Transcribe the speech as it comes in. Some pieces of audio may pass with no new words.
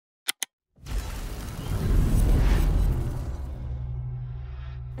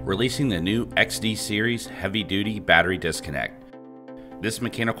releasing the new XD Series Heavy Duty Battery Disconnect. This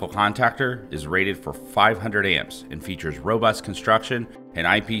mechanical contactor is rated for 500 amps and features robust construction and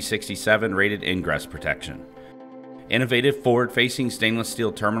IP67 rated ingress protection. Innovative forward-facing stainless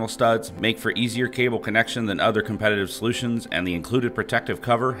steel terminal studs make for easier cable connection than other competitive solutions, and the included protective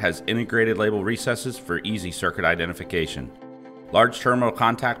cover has integrated label recesses for easy circuit identification. Large terminal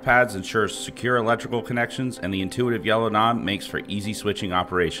contact pads ensure secure electrical connections, and the intuitive yellow knob makes for easy switching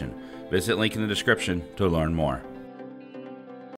operation. Visit link in the description to learn more.